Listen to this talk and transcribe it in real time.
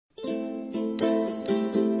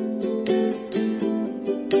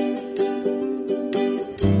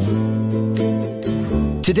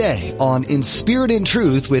Today on In Spirit and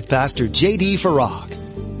Truth with Pastor J.D. Farag.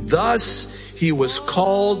 Thus, he was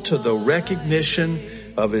called to the recognition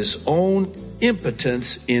of his own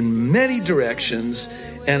impotence in many directions,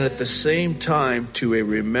 and at the same time to a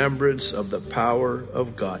remembrance of the power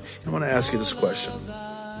of God. I want to ask you this question.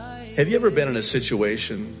 Have you ever been in a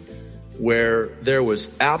situation where there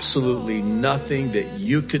was absolutely nothing that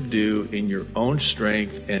you could do in your own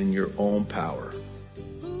strength and your own power?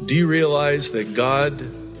 Do you realize that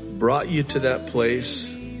God brought you to that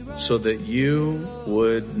place so that you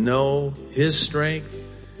would know His strength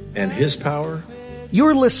and His power?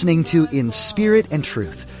 You're listening to In Spirit and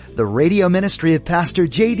Truth, the radio ministry of Pastor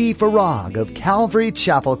J.D. Farag of Calvary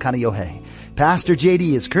Chapel, Kaneohe. Pastor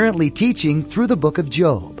J.D. is currently teaching through the book of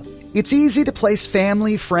Job. It's easy to place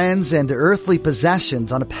family, friends, and earthly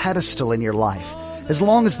possessions on a pedestal in your life. As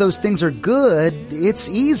long as those things are good, it's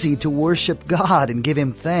easy to worship God and give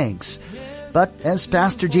Him thanks. But as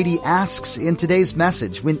Pastor J.D. asks in today's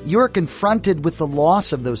message, when you're confronted with the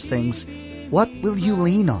loss of those things, what will you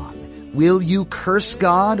lean on? Will you curse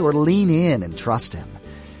God or lean in and trust Him?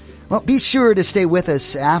 Well, be sure to stay with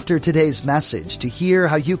us after today's message to hear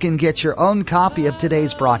how you can get your own copy of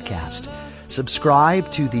today's broadcast. Subscribe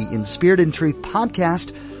to the In Spirit and Truth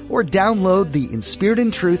podcast or download the In Spirit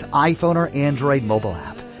and Truth iPhone or Android mobile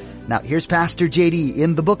app. Now, here's Pastor J.D.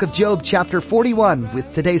 in the book of Job, chapter 41,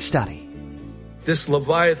 with today's study. This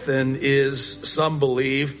Leviathan is, some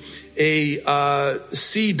believe, a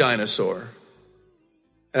sea dinosaur,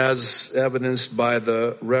 as evidenced by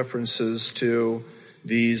the references to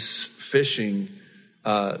these fishing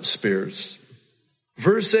spears.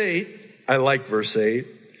 Verse 8, I like verse 8.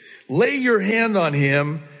 Lay your hand on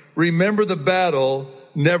him, remember the battle,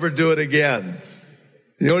 never do it again.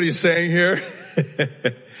 You know what he's saying here?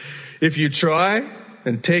 If you try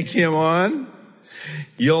and take him on,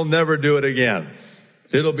 you'll never do it again.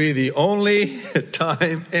 It'll be the only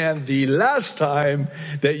time and the last time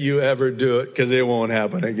that you ever do it, because it won't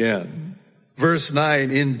happen again. Verse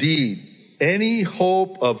 9, indeed, any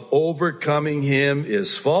hope of overcoming him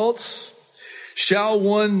is false. Shall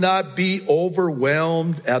one not be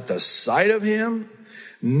overwhelmed at the sight of him?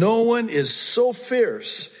 No one is so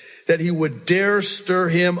fierce that he would dare stir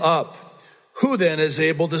him up. Who then is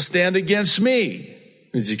able to stand against me?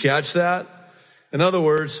 Did you catch that? In other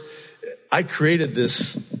words, I created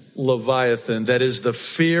this Leviathan that is the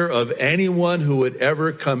fear of anyone who would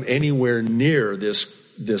ever come anywhere near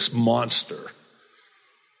this monster.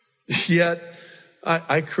 Yet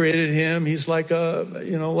I created him. He's like a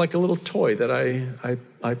little toy that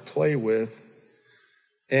I play with.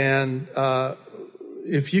 And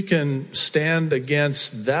if you can stand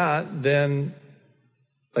against that, then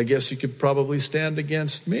I guess you could probably stand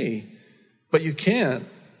against me. But you can't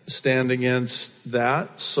stand against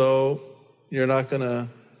that, so you're not going to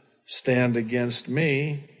stand against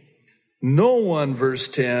me. No one,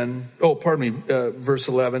 verse 11,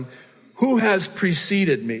 who has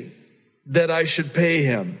preceded me that I should pay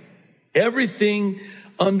him? Everything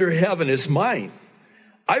under heaven is mine.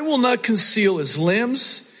 I will not conceal his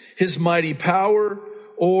limbs, his mighty power,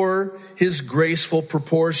 or his graceful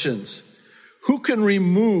proportions. Who can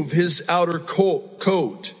remove his outer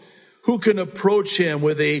coat? Who can approach him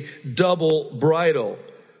with a double bridle?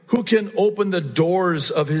 Who can open the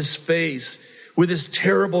doors of his face with his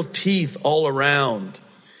terrible teeth all around?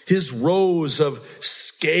 His rows of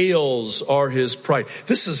scales are his pride.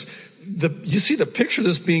 This is you see the picture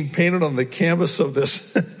that's being painted on the canvas of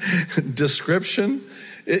this description?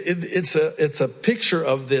 It's a picture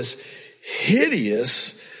of this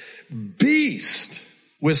hideous beast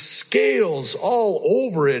with scales all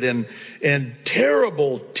over it and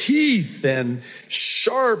terrible teeth and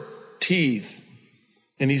sharp teeth.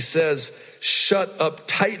 And he says, shut up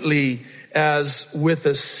tightly as with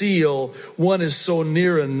a seal. One is so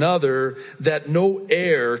near another that no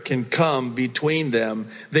air can come between them.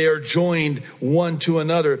 They are joined one to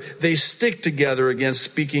another. They stick together, again,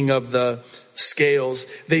 speaking of the scales.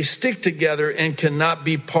 They stick together and cannot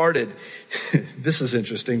be parted. This is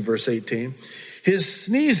interesting, verse 18. His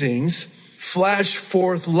sneezings flash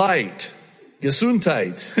forth light.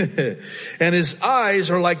 Gesundheit. And his eyes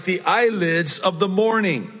are like the eyelids of the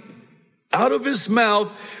morning. Out of his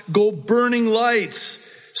mouth go burning lights.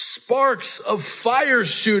 Sparks of fire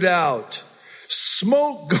shoot out.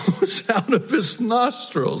 Smoke goes out of his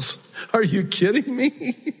nostrils. Are you kidding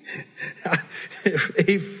me?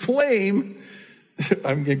 A flame,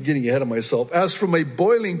 I'm getting ahead of myself, as from a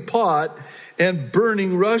boiling pot and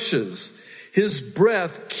burning rushes. His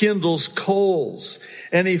breath kindles coals,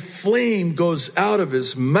 and a flame goes out of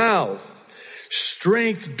his mouth.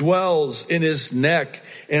 Strength dwells in his neck,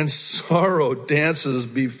 and sorrow dances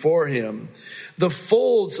before him. The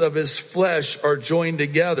folds of his flesh are joined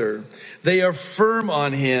together. They are firm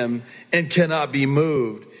on him and cannot be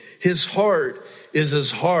moved. His heart is as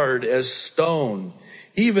hard as stone,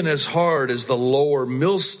 even as hard as the lower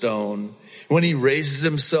millstone. When he raises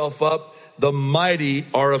himself up, the mighty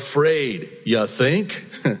are afraid. You think?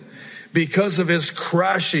 Because of his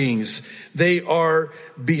crashings, they are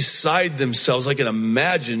beside themselves. I can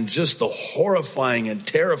imagine just the horrifying and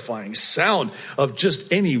terrifying sound of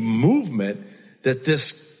just any movement that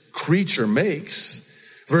this creature makes.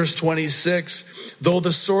 Verse 26, though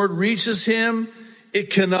the sword reaches him, it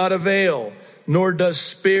cannot avail, nor does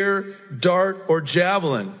spear, dart, or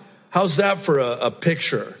javelin. How's that for a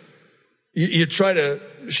picture? You try to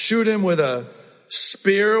shoot him with a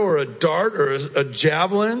spear or a dart or a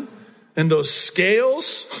javelin, and those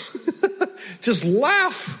scales just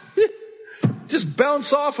laugh, just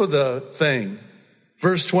bounce off of the thing.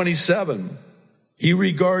 Verse 27, he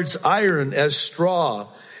regards iron as straw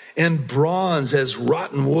and bronze as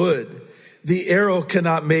rotten wood. The arrow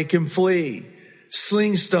cannot make him flee.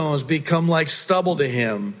 Sling stones become like stubble to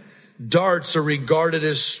him. Darts are regarded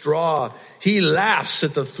as straw. He laughs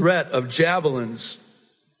at the threat of javelins.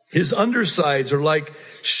 His undersides are like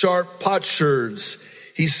sharp potsherds.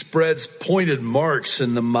 He spreads pointed marks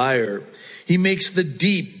in the mire. He makes the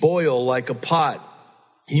deep boil like a pot.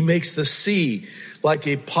 He makes the sea like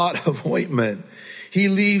a pot of ointment. He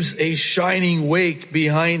leaves a shining wake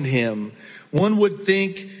behind him. One would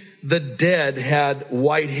think the dead had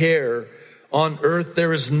white hair. On earth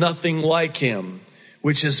there is nothing like him,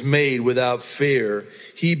 which is made without fear.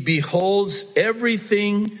 He beholds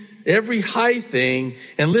everything, every high thing.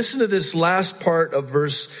 And listen to this last part of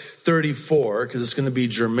verse 34, because it's going to be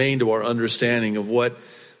germane to our understanding of what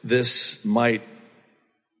this might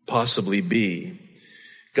possibly be.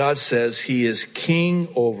 God says he is king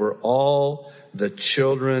over all the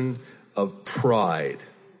children of pride.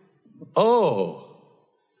 Oh,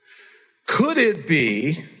 could it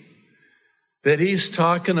be that he's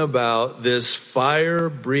talking about this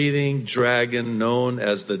fire-breathing dragon known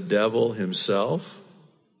as the devil himself?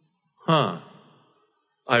 I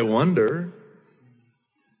wonder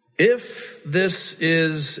if this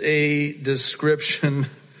is a description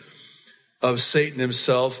of Satan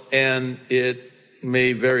himself, and it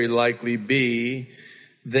may very likely be,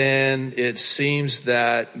 then it seems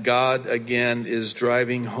that God again is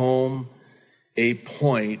driving home a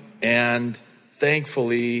point, and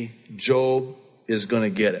thankfully Job is going to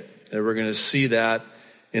get it. And we're going to see that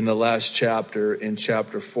in the last chapter, in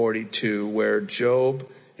chapter 42, where Job,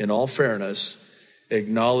 in all fairness,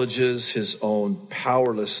 acknowledges his own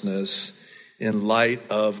powerlessness in light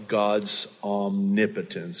of God's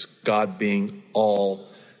omnipotence, God being all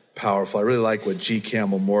powerful. I really like what G.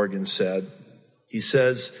 Campbell Morgan said. He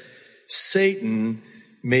says, Satan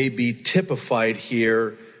may be typified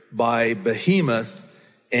here by Behemoth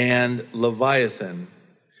and Leviathan.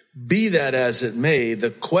 Be that as it may,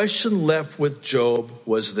 the question left with Job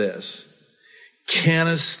was this: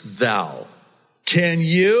 canst thou? Can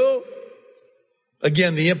you?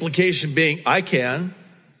 Again, the implication being, I can.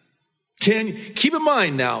 Keep in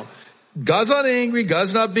mind now, God's not angry,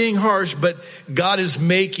 God's not being harsh, but God is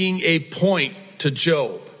making a point to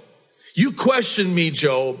Job. You question me,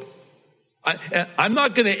 Job. I'm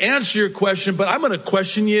not going to answer your question, but I'm going to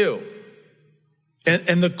question you.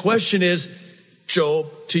 And the question is, Job,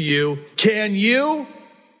 to you, can you?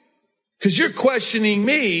 Because you're questioning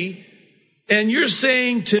me, and you're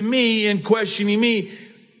saying to me and questioning me,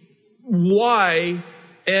 why?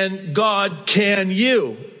 And God, can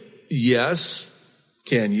you? Yes.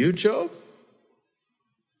 Can you, Job?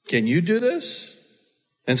 Can you do this?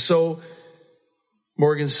 And so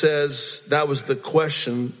Morgan says that was the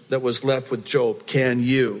question that was left with Job. Can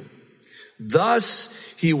you?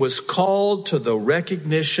 Thus, he was called to the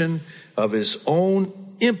recognition of his own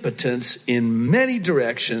impotence in many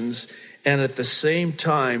directions, and at the same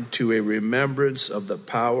time to a remembrance of the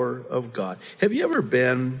power of God. Have you ever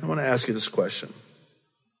been, I want to ask you this question.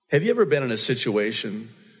 Have you ever been in a situation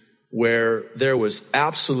where there was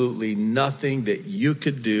absolutely nothing that you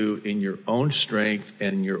could do in your own strength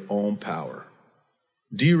and your own power?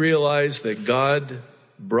 Do you realize that God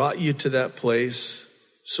brought you to that place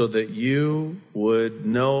so that you would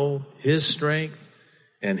know his strength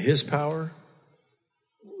and his power?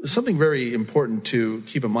 Something very important to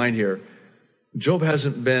keep in mind here. Job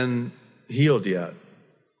hasn't been healed yet.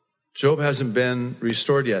 Job hasn't been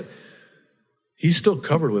restored yet. He's still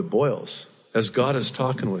covered with boils as God is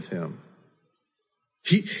talking with him.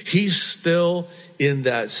 He's still in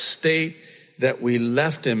that state that we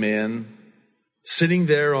left him in sitting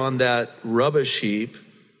there on that rubbish heap,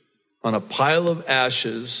 on a pile of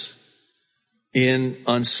ashes, in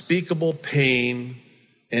unspeakable pain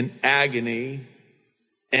and agony,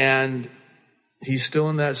 and he's still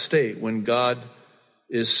in that state when God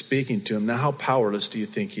is speaking to him. Now, how powerless do you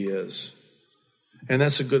think he is? And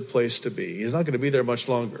that's a good place to be. He's not going to be there much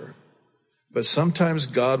longer. But sometimes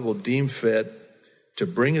God will deem fit to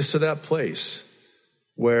bring us to that place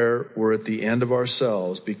where we're at the end of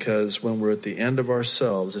ourselves, because when we're at the end of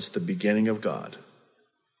ourselves, it's the beginning of God.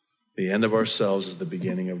 The end of ourselves is the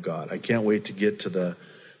beginning of God. I can't wait to get to the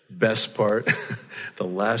best part, the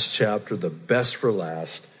last chapter, the best for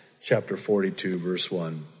last, chapter 42, verse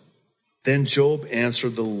 1. Then Job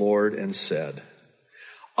answered the Lord and said,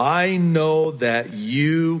 I know that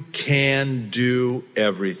you can do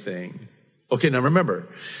everything. Okay, now remember,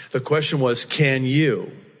 the question was, can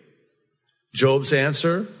you? Job's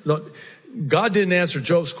answer? No, God didn't answer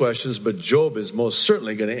Job's questions, but Job is most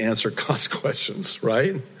certainly going to answer God's questions,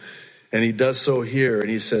 right? And he does so here, and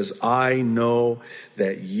he says, I know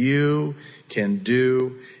that you can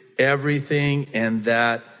do everything, and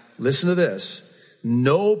that, listen to this,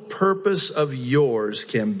 no purpose of yours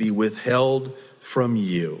can be withheld from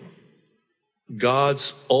you.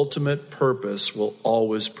 God's ultimate purpose will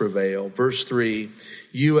always prevail. Verse 3,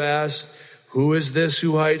 you asked, who is this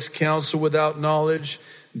who hides counsel without knowledge?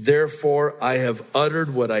 Therefore, I have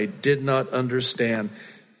uttered what I did not understand,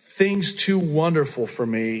 things too wonderful for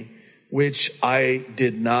me, which I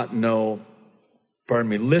did not know.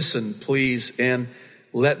 Listen, please, and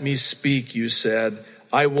let me speak, you said.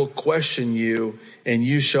 I will question you, and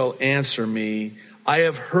you shall answer me. I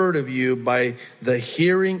have heard of you by the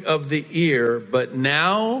hearing of the ear, but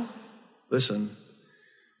now, listen,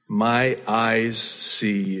 my eyes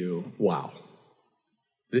see you. Wow.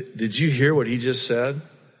 Did you hear what he just said?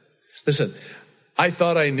 Listen, I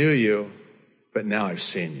thought I knew you, but now I've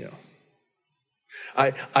seen you.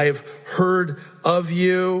 I have heard of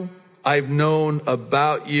you. I've known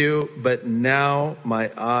about you, but now my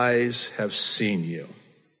eyes have seen you.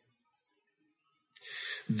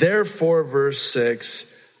 Therefore, verse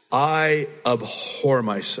 6, I abhor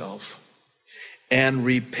myself and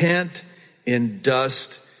repent in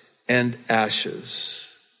dust and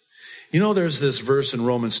ashes. You know, there's this verse in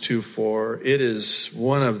Romans 2:4. It is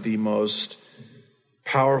one of the most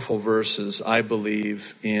powerful verses, I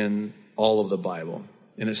believe, in all of the Bible.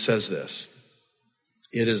 And it says this,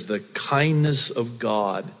 it is the kindness of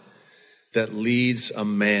God that leads a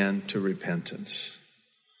man to repentance.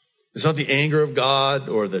 It's not the anger of God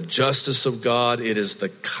or the justice of God. It is the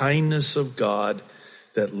kindness of God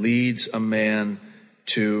that leads a man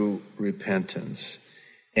to repentance.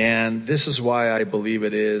 And this is why I believe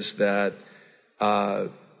it is that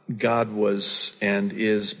God was and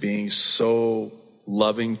is being so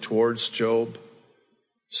loving towards Job,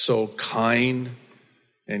 so kind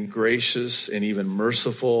and gracious and even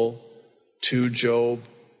merciful to Job.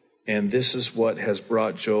 And this is what has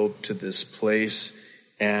brought Job to this place.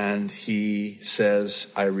 And he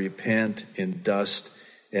says, I repent in dust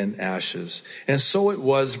and ashes. And so it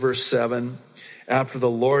was, verse 7, after the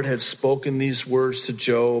Lord had spoken these words to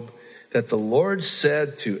Job, that the Lord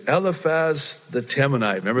said to Eliphaz the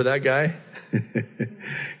Temanite, remember that guy?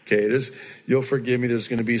 Okay, you'll forgive me, there's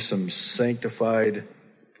going to be some sanctified,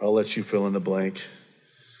 I'll let you fill in the blank.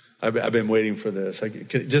 I've been waiting for this.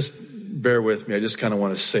 Just bear with me. I just kind of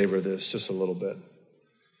want to savor this just a little bit.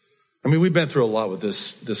 I mean, we've been through a lot with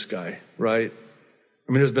this guy, right?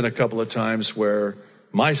 I mean, there's been a couple of times where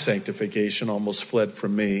my sanctification almost fled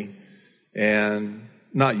from me, and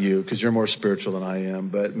not you, because you're more spiritual than I am,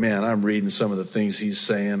 but man, I'm reading some of the things he's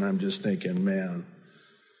saying. I'm just thinking, man,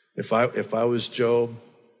 if I was Job,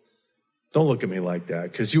 don't look at me like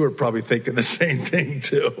that, because you were probably thinking the same thing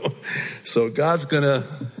too. So God's going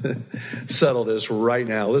to settle this right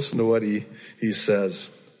now. Listen to what he says.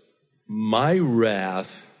 My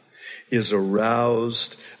wrath is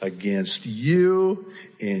aroused against you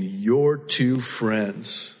and your two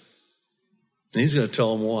friends. And he's going to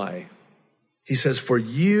tell them why. He says, for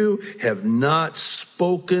you have not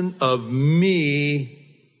spoken of me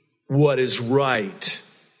what is right,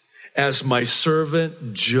 as my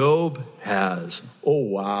servant Job has. Oh,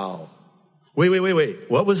 wow. Wait.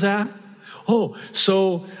 What was that? Oh,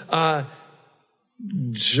 so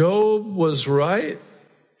Job was right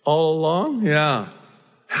all along? Yeah.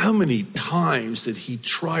 How many times did he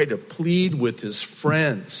try to plead with his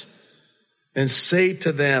friends and say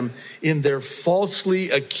to them, in their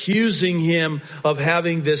falsely accusing him of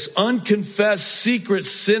having this unconfessed secret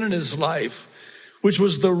sin in his life, which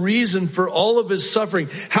was the reason for all of his suffering?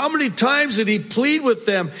 How many times did he plead with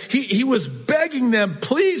them? He was begging them,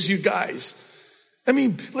 please, you guys, I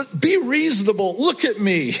mean, be reasonable. Look at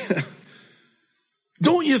me.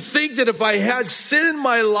 Don't you think that if I had sin in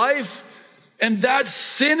my life, and that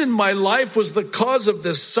sin in my life was the cause of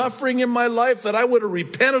this suffering in my life, that I would have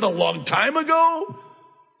repented a long time ago?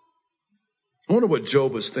 I wonder what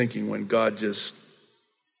Job was thinking when God just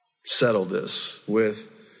settled this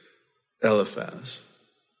with Eliphaz.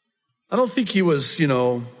 I don't think he was,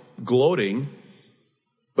 gloating,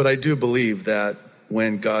 but I do believe that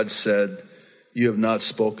when God said, "You have not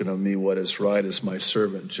spoken of me what is right as my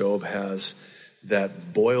servant Job has,"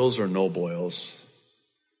 that boils or no boils,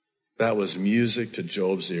 that was music to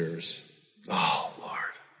Job's ears. Oh,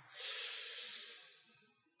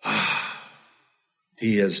 Lord.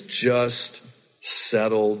 He has just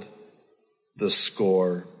settled the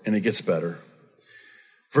score, and it gets better.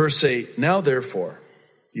 Verse 8, "Now therefore,"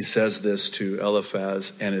 he says this to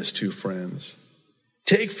Eliphaz and his two friends,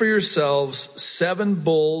 "take for yourselves 7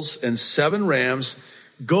 bulls and 7 rams,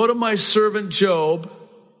 go to my servant Job,"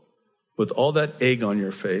 with all that egg on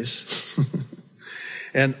your face,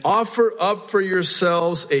 "and offer up for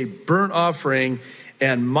yourselves a burnt offering,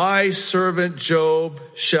 and my servant Job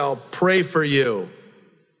shall pray for you."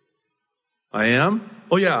 I am?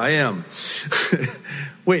 Oh yeah, I am.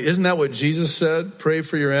 Wait, isn't that what Jesus said? Pray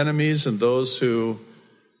for your enemies and those who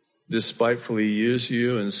despitefully use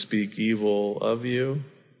you and speak evil of you.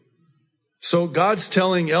 So God's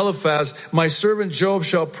telling Eliphaz, "My servant Job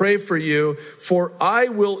shall pray for you, for I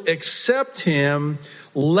will accept him,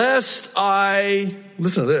 lest I,"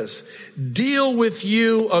 listen to this, "deal with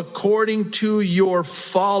you according to your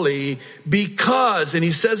folly, because," and he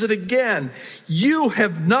says it again, "you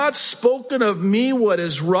have not spoken of me what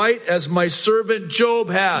is right as my servant Job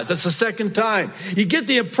has." That's the second time. You get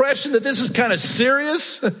the impression that this is kind of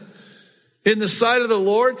serious in the sight of the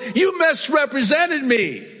Lord. You misrepresented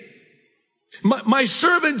me. My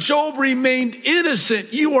servant Job remained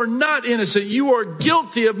innocent. You are not innocent. You are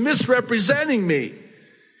guilty of misrepresenting me.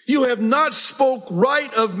 You have not spoke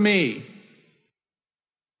right of me.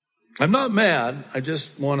 I'm not mad. I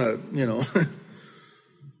just want to,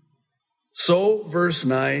 So, verse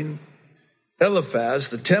 9, "Eliphaz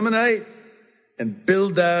the Temanite, and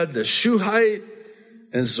Bildad the Shuhite,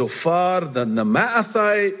 and Zophar the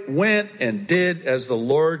Naamathite went and did as the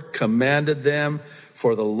Lord commanded them,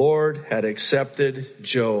 for the Lord had accepted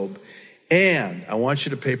Job." And I want you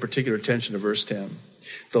to pay particular attention to verse 10.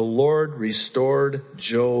 "The Lord restored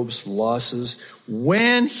Job's losses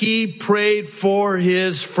when he prayed for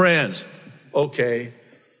his friends." Okay,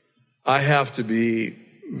 I have to be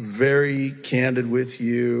very candid with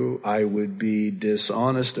you. I would be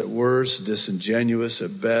dishonest at worst, disingenuous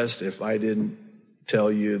at best, if I didn't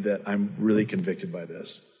tell you that I'm really convicted by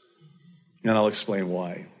this. And I'll explain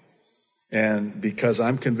why. And because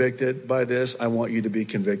I'm convicted by this, I want you to be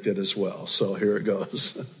convicted as well. So here it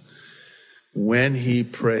goes. When he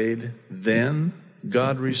prayed, then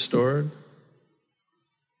God restored.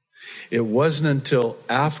 It wasn't until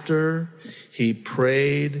after he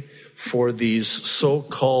prayed for these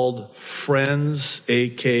so-called friends,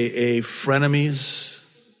 aka frenemies.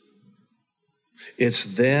 It's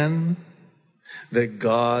then that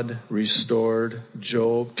God restored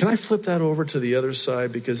Job. Can I flip that over to the other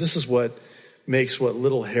side? Because this is what makes what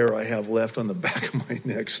little hair I have left on the back of my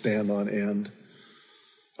neck stand on end.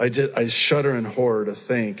 I shudder in horror to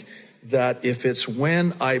think that if it's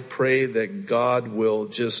when I pray that God will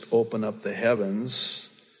just open up the heavens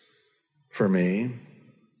for me,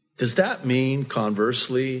 does that mean,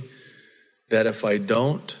 conversely, that if I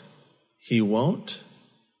don't, he won't?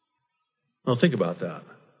 Well, think about that.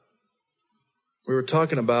 We were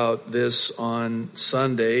talking about this on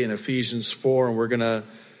Sunday in Ephesians 4, and we're going to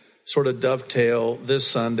sort of dovetail this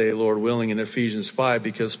Sunday, Lord willing, in Ephesians 5,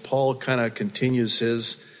 because Paul kind of continues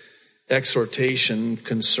his exhortation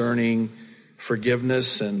concerning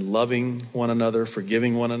forgiveness and loving one another,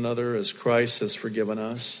 forgiving one another as Christ has forgiven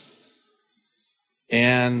us.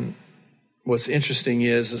 And what's interesting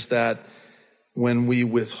is that when we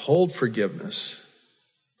withhold forgiveness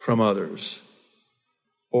from others,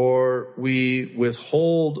 or we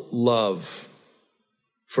withhold love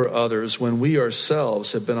for others, when we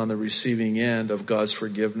ourselves have been on the receiving end of God's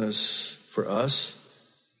forgiveness for us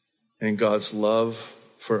and God's love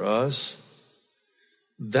for us,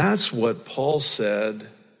 that's what Paul said,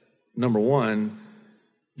 number one,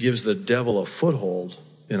 gives the devil a foothold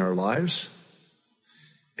in our lives.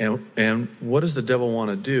 And what does the devil want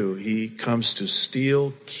to do? He comes to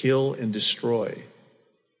steal, kill, and destroy.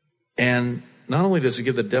 And not only does it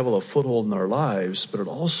give the devil a foothold in our lives, but it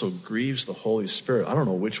also grieves the Holy Spirit. I don't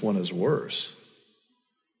know which one is worse.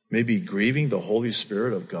 Maybe grieving the Holy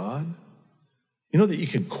Spirit of God You know that you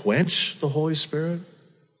can quench the Holy Spirit?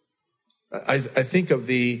 I think of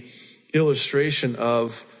the illustration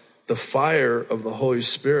of the fire of the Holy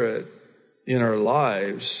Spirit in our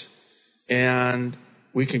lives, and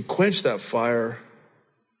we can quench that fire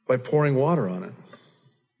by pouring water on it.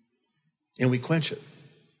 And we quench it.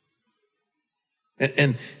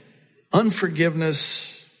 And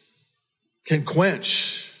unforgiveness can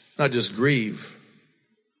quench, not just grieve,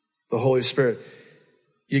 the Holy Spirit.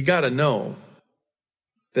 You got to know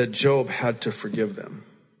that Job had to forgive them.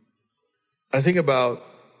 I think about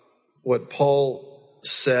what Paul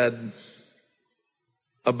said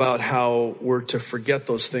about how we're to forget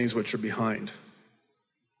those things which are behind.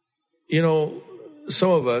 You know,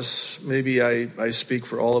 some of us, maybe I speak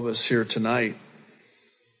for all of us here tonight,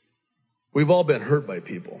 we've all been hurt by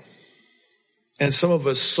people. And some of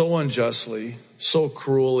us so unjustly, so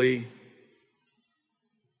cruelly,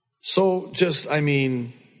 so just,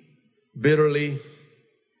 bitterly.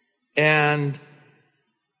 And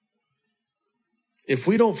if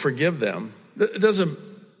we don't forgive them, it doesn't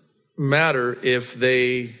matter if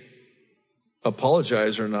they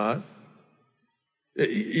apologize or not.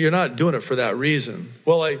 You're not doing it for that reason.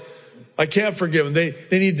 Well, I can't forgive them.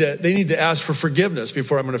 They need to ask for forgiveness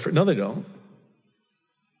before I'm going to. No, they don't.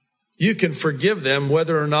 You can forgive them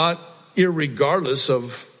whether or not, irregardless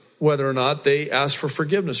of whether or not they ask for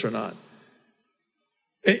forgiveness or not.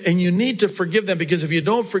 And you need to forgive them, because if you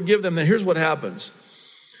don't forgive them, then here's what happens.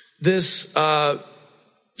 This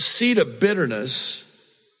seed of bitterness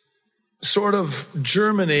sort of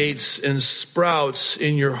germinates and sprouts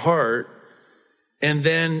in your heart, and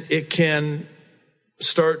then it can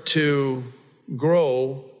start to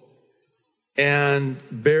grow and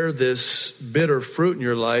bear this bitter fruit in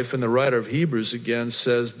your life. And the writer of Hebrews again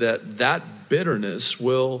says that bitterness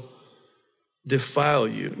will defile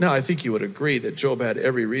you. Now, I think you would agree that Job had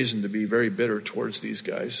every reason to be very bitter towards these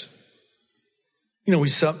guys. You know, we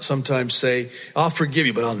sometimes say, I'll forgive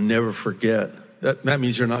you, but I'll never forget. That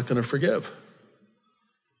means you're not going to forgive.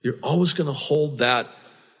 You're always going to hold that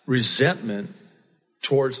resentment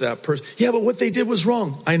towards that person. Yeah, but what they did was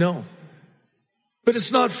wrong. I know. But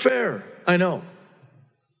it's not fair. I know.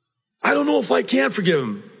 I don't know if I can forgive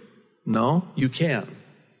him. No, you can.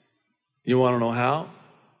 You want to know how?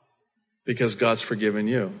 Because God's forgiven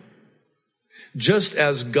you. Just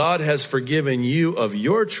as God has forgiven you of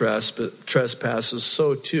your trespasses,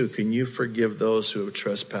 so too can you forgive those who have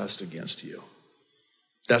trespassed against you.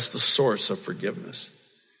 That's the source of forgiveness.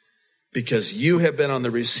 Because you have been on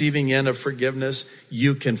the receiving end of forgiveness,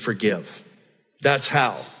 you can forgive. That's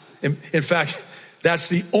how. In fact, that's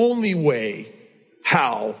the only way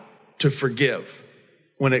how to forgive,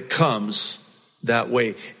 when it comes that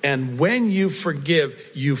way. And when you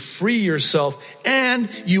forgive, you free yourself and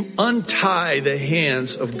you untie the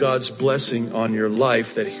hands of God's blessing on your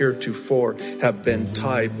life that heretofore have been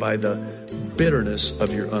tied by the bitterness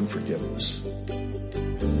of your unforgiveness.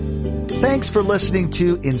 Thanks for listening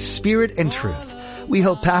to In Spirit and Truth. We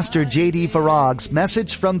hope Pastor J.D. Farag's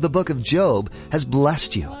message from the book of Job has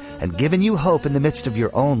blessed you and given you hope in the midst of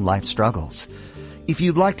your own life struggles. If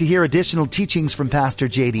you'd like to hear additional teachings from Pastor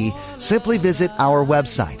J.D., simply visit our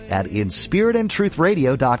website at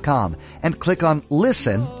inspiritandtruthradio.com and click on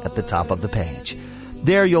Listen at the top of the page.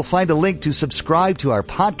 There you'll find a link to subscribe to our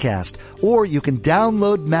podcast, or you can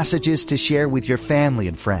download messages to share with your family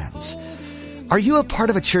and friends. Are you a part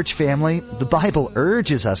of a church family? The Bible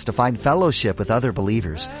urges us to find fellowship with other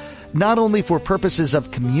believers, not only for purposes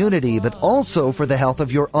of community, but also for the health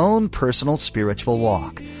of your own personal spiritual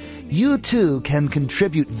walk. You too can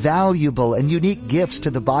contribute valuable and unique gifts to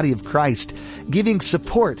the body of Christ, giving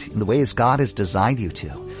support in the ways God has designed you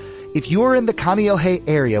to. If you're in the Kaneohe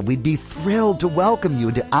area, we'd be thrilled to welcome you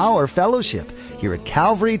into our fellowship here at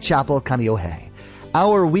Calvary Chapel, Kaneohe.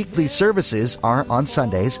 Our weekly services are on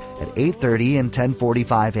Sundays at 8:30 and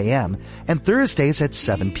 10:45 a.m. and Thursdays at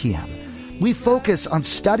 7 p.m. We focus on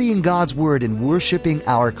studying God's Word and worshiping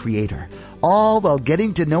our Creator, all while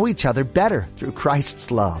getting to know each other better through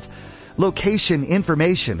Christ's love. Location,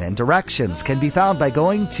 information, and directions can be found by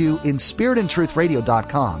going to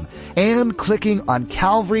inspiritandtruthradio.com and clicking on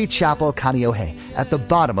Calvary Chapel Kaneohe at the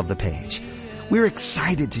bottom of the page. We're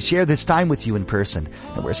excited to share this time with you in person,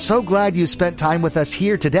 and we're so glad you spent time with us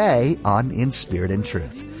here today on In Spirit and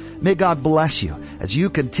Truth. May God bless you as you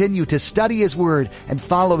continue to study His Word and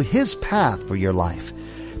follow His path for your life.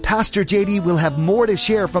 Pastor J.D. will have more to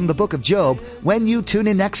share from the book of Job when you tune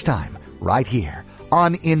in next time, right here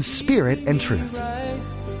on In Spirit and Truth.